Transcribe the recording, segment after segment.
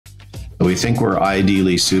We think we're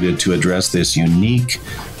ideally suited to address this unique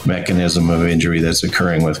mechanism of injury that's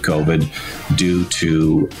occurring with COVID due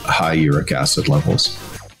to high uric acid levels.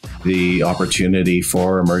 The opportunity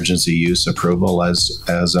for emergency use approval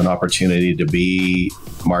as an opportunity to be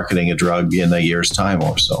marketing a drug in a year's time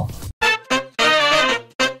or so.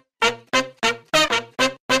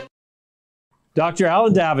 Dr.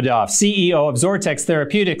 Alan Davidoff, CEO of XORTX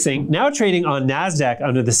Therapeutics Inc., now trading on NASDAQ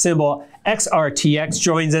under the symbol XRTX,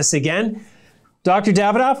 joins us again. Dr.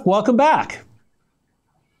 Davidoff, welcome back.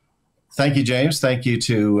 Thank you, James. Thank you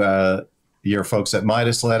to your folks at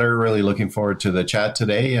Midas Letter. Really looking forward to the chat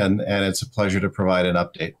today, and it's a pleasure to provide an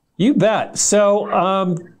update. You bet.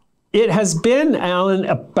 So it has been, Alan,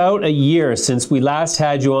 about a year since we last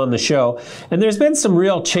had you on the show, and there's been some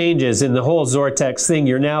real changes in the whole XORTX thing.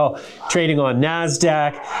 You're now trading on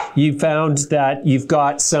NASDAQ. You found that you've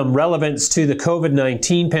got some relevance to the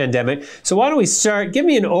COVID-19 pandemic. So why don't we start? Give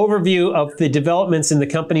me an overview of the developments in the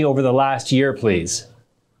company over the last year, please.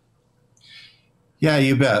 Yeah,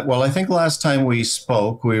 you bet. Well, I think last time we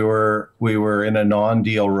spoke, we were in a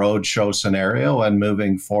non-deal roadshow scenario and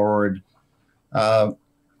moving forward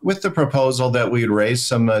with the proposal that we'd raise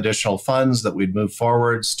some additional funds, that we'd move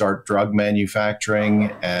forward, start drug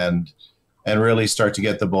manufacturing, and really start to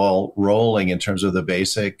get the ball rolling in terms of the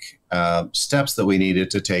basic steps that we needed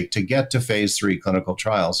to take to get to phase 3 clinical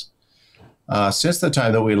trials. Since the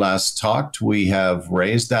time that we last talked, we have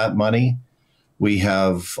raised that money. We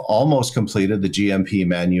have almost completed the GMP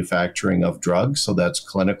manufacturing of drugs, so that's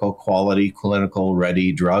clinical quality, clinical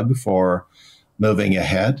ready drug for moving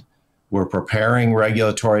ahead. We're preparing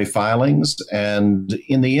regulatory filings, and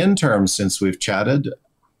in the interim, since we've chatted,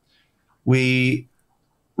 we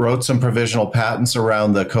wrote some provisional patents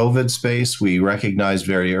around the COVID space. We recognized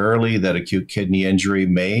very early that acute kidney injury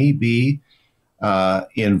may be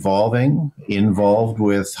involved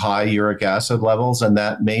with high uric acid levels, and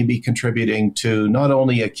that may be contributing to not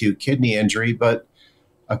only acute kidney injury, but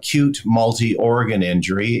acute multi-organ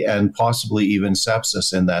injury and possibly even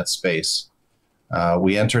sepsis in that space.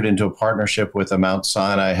 We entered into a partnership with the Mount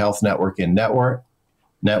Sinai Health Network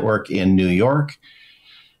in New York.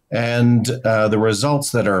 And the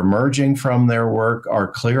results that are emerging from their work are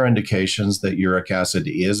clear indications that uric acid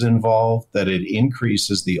is involved, that it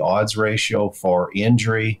increases the odds ratio for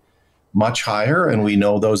injury much higher. And we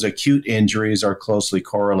know those acute injuries are closely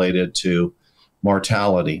correlated to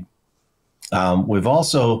mortality. We've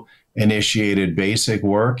also initiated basic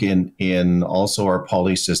work in also our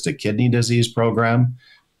polycystic kidney disease program.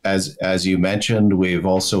 As you mentioned, we've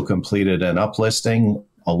also completed an uplisting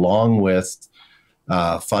along with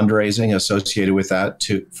fundraising associated with that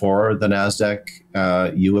for the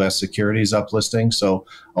NASDAQ U.S. securities uplisting. So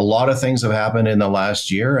a lot of things have happened in the last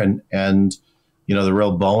year, and you know, the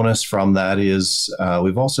real bonus from that is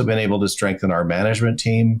we've also been able to strengthen our management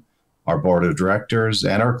team, our board of directors,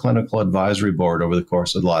 and our clinical advisory board over the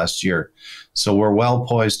course of the last year. So we're well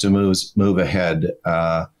poised to move ahead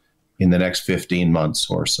in the next 15 months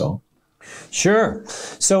or so. Sure.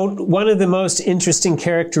 So one of the most interesting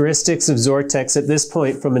characteristics of XORTX at this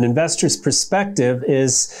point from an investor's perspective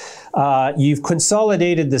is you've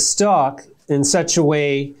consolidated the stock in such a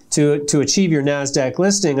way to achieve your NASDAQ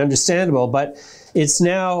listing, understandable, but it's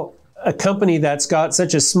now a company that's got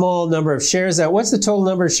such a small number of shares out. What's the total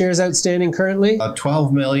number of shares outstanding currently?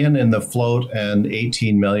 12 million in the float and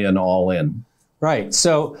 18 million all in. Right.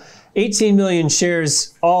 So 18 million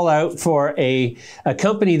shares all out for a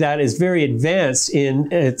company that is very advanced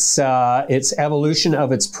in its evolution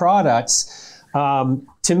of its products.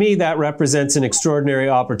 To me, that represents an extraordinary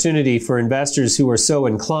opportunity for investors who are so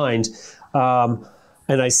inclined.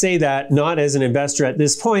 And I say that not as an investor at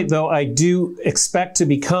this point, though I do expect to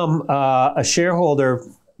become a shareholder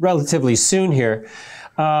relatively soon here.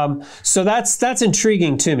 So that's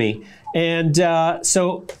intriguing to me. And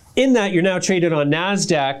so in that you're now traded on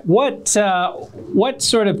NASDAQ, what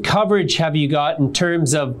sort of coverage have you got in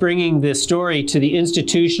terms of bringing this story to the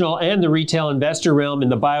institutional and the retail investor realm in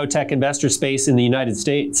the biotech investor space in the United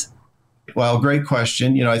States? Well, great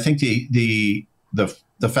question. You know, I think the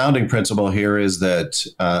founding principle here is that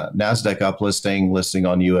NASDAQ uplisting, listing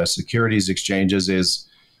on U.S. securities exchanges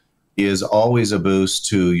is always a boost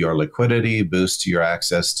to your liquidity, boost to your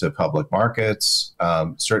access to public markets,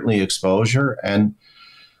 certainly exposure. And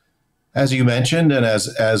as you mentioned, and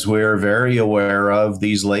as we're very aware of,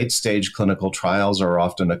 these late stage clinical trials are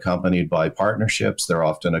often accompanied by partnerships. They're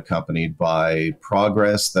often accompanied by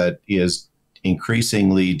progress that is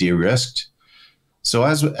increasingly de-risked. So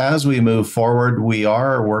as we move forward, we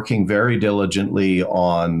are working very diligently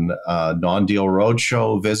on non-deal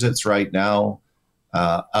roadshow visits right now.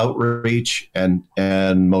 outreach,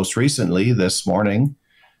 and most recently this morning,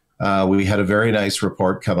 we had a very nice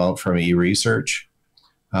report come out from eResearch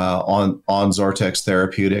on XORTX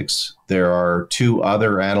Therapeutics. There are two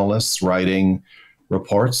other analysts writing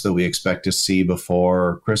reports that we expect to see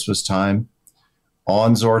before Christmas time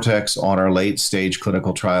on XORTX on our late stage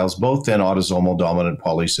clinical trials, both in autosomal dominant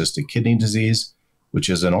polycystic kidney disease, which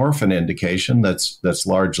is an orphan indication that's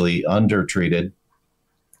largely undertreated,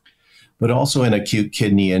 but also in acute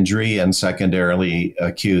kidney injury and secondarily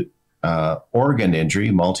acute organ injury,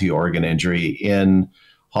 multi-organ injury in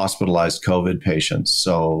hospitalized COVID patients.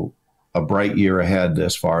 So a bright year ahead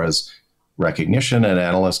as far as recognition and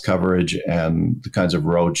analyst coverage and the kinds of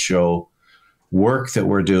roadshow work that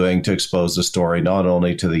we're doing to expose the story not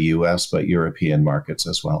only to the US, but European markets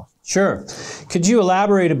as well. Sure. Could you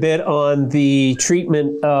elaborate a bit on the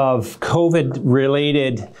treatment of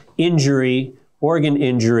COVID-related injury, organ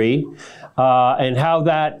injury, and how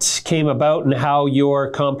that came about and how your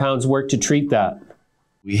compounds work to treat that?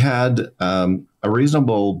 We had a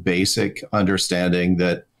reasonable basic understanding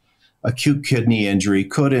that acute kidney injury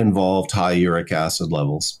could involve high uric acid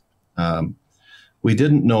levels. We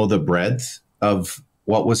didn't know the breadth of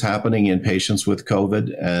what was happening in patients with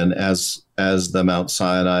COVID. And as the Mount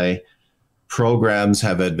Sinai programs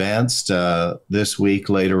have advanced, this week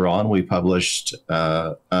later on, we published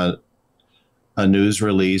a news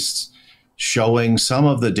release showing some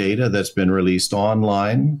of the data that's been released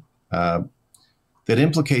online that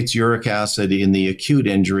implicates uric acid in the acute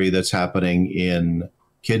injury that's happening in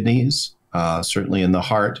kidneys, certainly in the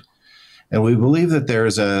heart. And we believe that there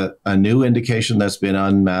is a new indication that's been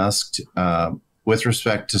unmasked with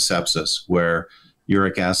respect to sepsis, where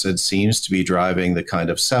uric acid seems to be driving the kind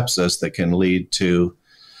of sepsis that can lead to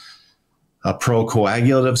a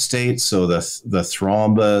procoagulative state, so the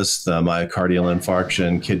thrombus, the myocardial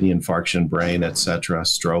infarction, kidney infarction, brain, etc.,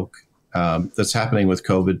 stroke, that's happening with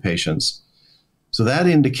COVID patients. So that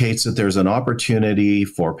indicates that there's an opportunity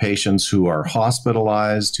for patients who are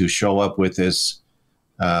hospitalized who show up with this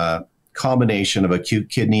combination of acute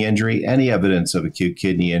kidney injury, any evidence of acute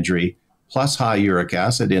kidney injury, plus high uric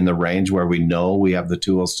acid in the range where we know we have the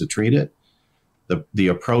tools to treat it. The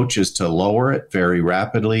approach is to lower it very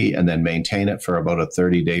rapidly and then maintain it for about a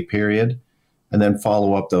 30-day period, and then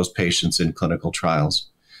follow up those patients in clinical trials.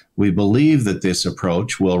 We believe that this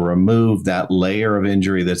approach will remove that layer of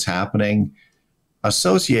injury that's happening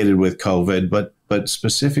associated with COVID, but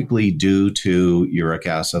specifically due to uric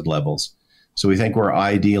acid levels. So we think we're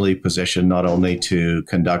ideally positioned not only to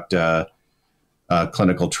conduct a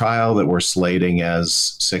clinical trial that we're slating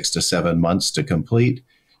as 6 to 7 months to complete,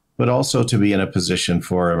 but also to be in a position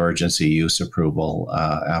for emergency use approval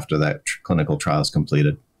after that clinical trial is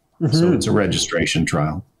completed. Mm-hmm. So it's a registration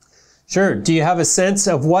trial. Sure. Do you have a sense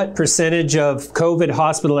of what percentage of COVID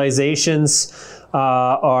hospitalizations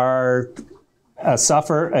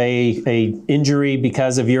suffer a injury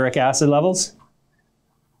because of uric acid levels?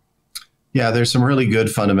 Yeah, there's some really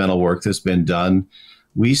good fundamental work that's been done.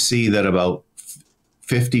 We see that about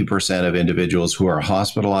 50% of individuals who are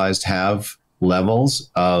hospitalized have levels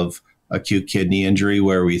of acute kidney injury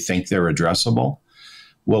where we think they're addressable.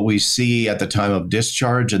 What we see at the time of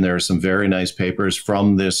discharge, and there are some very nice papers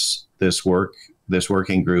from this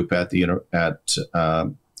working group at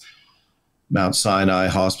Mount Sinai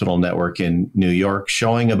Hospital Network in New York,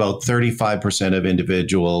 showing about 35% of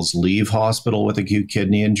individuals leave hospital with acute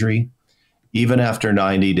kidney injury. Even after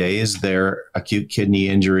 90 days, their acute kidney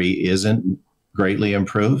injury isn't greatly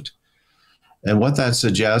improved. And what that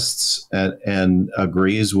suggests and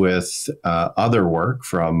agrees with other work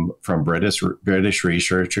from British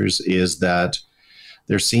researchers is that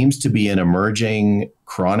there seems to be an emerging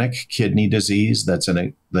chronic kidney disease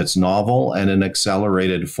that's novel and an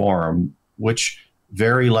accelerated form, which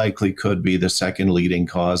very likely could be the second leading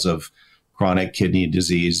cause of chronic kidney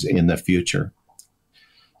disease in the future.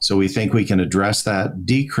 So we think we can address that,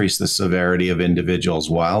 decrease the severity of individuals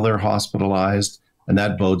while they're hospitalized, and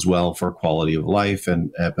that bodes well for quality of life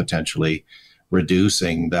and potentially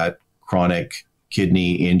reducing that chronic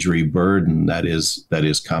kidney injury burden that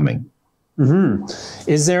is coming. Mm-hmm.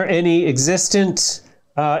 Is there any existent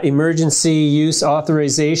emergency use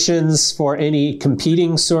authorizations for any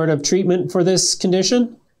competing sort of treatment for this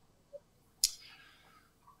condition?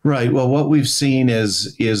 Right. Well, what we've seen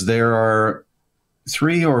is there are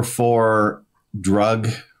 3 or 4 drug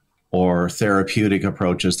or therapeutic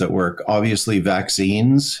approaches that work. Obviously,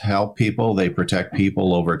 vaccines help people; they protect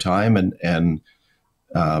people over time, and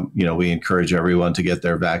we encourage everyone to get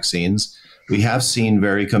their vaccines. We have seen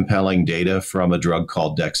very compelling data from a drug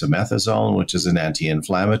called dexamethasone, which is an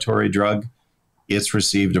anti-inflammatory drug it's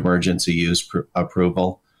received emergency use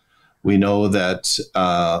approval. We know that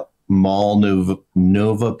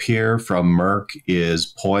molnupiravir from Merck is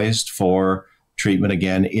poised for treatment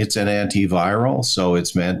again. It's an antiviral, so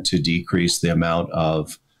it's meant to decrease the amount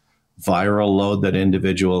of viral load that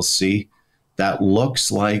individuals see. That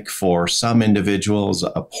looks like for some individuals,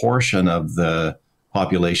 a portion of the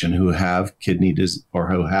population who have kidney disease or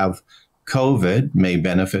who have COVID may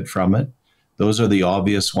benefit from it. Those are the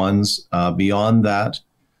obvious ones. Beyond that,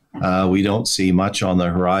 we don't see much on the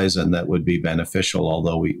horizon that would be beneficial,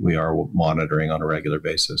 although we are monitoring on a regular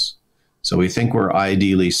basis. So we think we're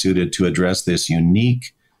ideally suited to address this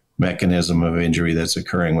unique mechanism of injury that's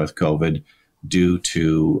occurring with COVID due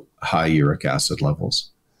to high uric acid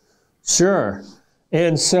levels. Sure.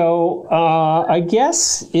 And so I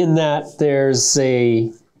guess in that there's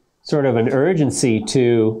a sort of an urgency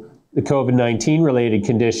to the COVID-19 related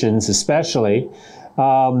conditions, especially,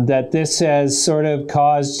 that this has sort of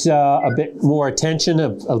caused a bit more attention,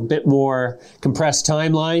 a bit more compressed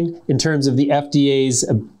timeline in terms of the FDA's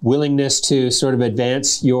willingness to sort of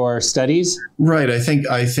advance your studies? Right. I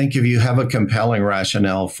think if you have a compelling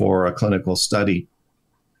rationale for a clinical study,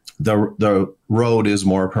 the road is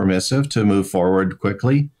more permissive to move forward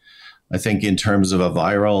quickly. I think in terms of a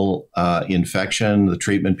viral infection, the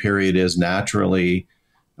treatment period is naturally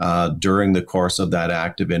during the course of that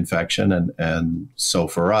active infection. And so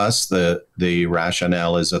for us, the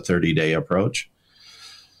rationale is a 30-day approach.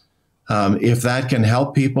 If that can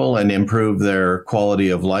help people and improve their quality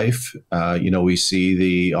of life, we see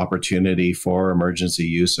the opportunity for emergency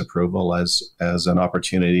use approval as an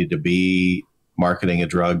opportunity to be marketing a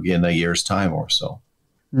drug in a year's time or so.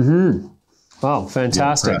 Mm-hmm. Wow,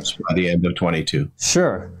 fantastic. Perhaps by the end of 22.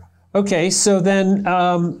 Sure. Okay, so then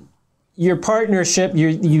your partnership,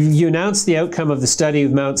 you announced the outcome of the study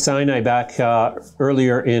with Mount Sinai back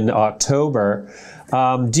earlier in October.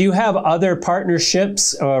 Do you have other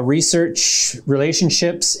partnerships, research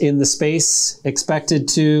relationships in the space expected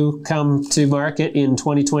to come to market in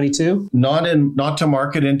 2022? Not to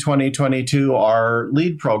market in 2022. Our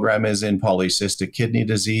lead program is in polycystic kidney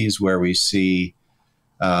disease, where we see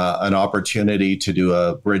an opportunity to do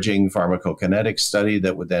a bridging pharmacokinetic study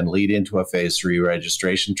that would then lead into a phase 3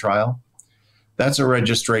 registration trial. That's a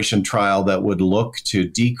registration trial that would look to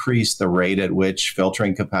decrease the rate at which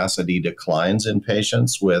filtering capacity declines in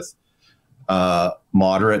patients with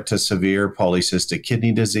moderate to severe polycystic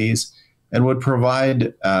kidney disease, and would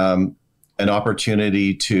provide an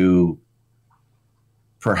opportunity to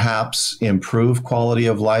perhaps improve quality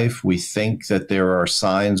of life. We think that there are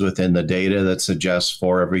signs within the data that suggest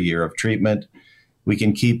for every year of treatment, we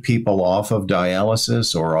can keep people off of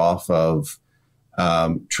dialysis or off of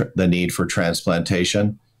the need for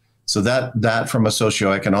transplantation. So that from a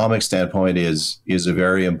socioeconomic standpoint is a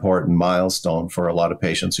very important milestone for a lot of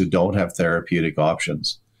patients who don't have therapeutic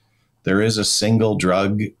options. There is a single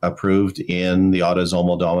drug approved in the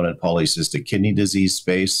autosomal dominant polycystic kidney disease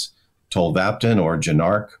space, tolvaptan or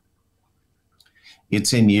Genarc.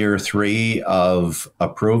 It's in year 3 of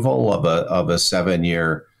approval of a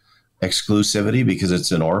 7-year exclusivity because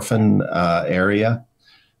it's an orphan area.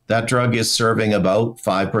 That drug is serving about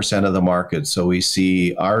 5% of the market. So we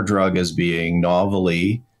see our drug as being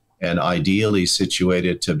novelly and ideally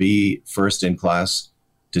situated to be first in class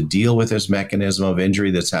to deal with this mechanism of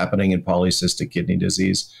injury that's happening in polycystic kidney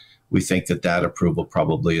disease. We think that approval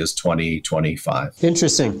probably is 2025.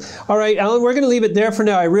 Interesting. All right, Alan, we're going to leave it there for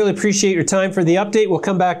now. I really appreciate your time for the update. We'll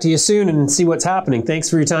come back to you soon and see what's happening. Thanks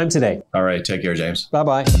for your time today. All right, take care, James.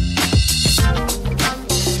 Bye-bye.